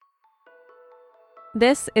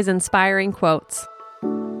This is Inspiring Quotes.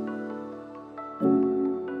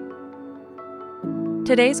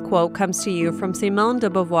 Today's quote comes to you from Simone de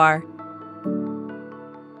Beauvoir.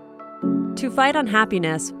 To fight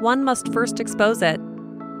unhappiness, one must first expose it.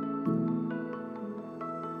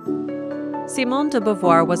 Simone de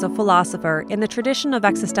Beauvoir was a philosopher in the tradition of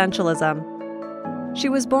existentialism. She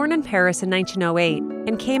was born in Paris in 1908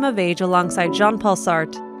 and came of age alongside Jean-Paul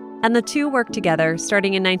Sartre, and the two worked together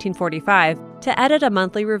starting in 1945 to edit a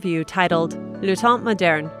monthly review titled Le Temps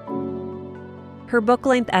Moderne. Her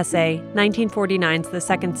book-length essay, 1949's The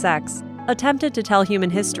Second Sex, attempted to tell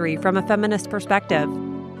human history from a feminist perspective.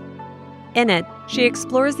 In it, she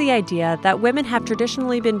explores the idea that women have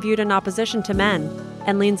traditionally been viewed in opposition to men,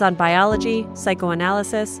 and leans on biology,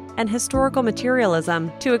 psychoanalysis, and historical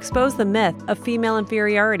materialism to expose the myth of female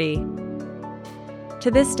inferiority. To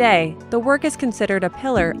this day, the work is considered a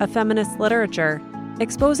pillar of feminist literature,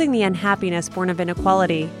 exposing the unhappiness born of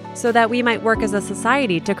inequality so that we might work as a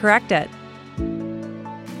society to correct it.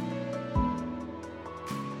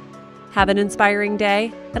 Have an inspiring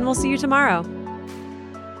day, and we'll see you tomorrow.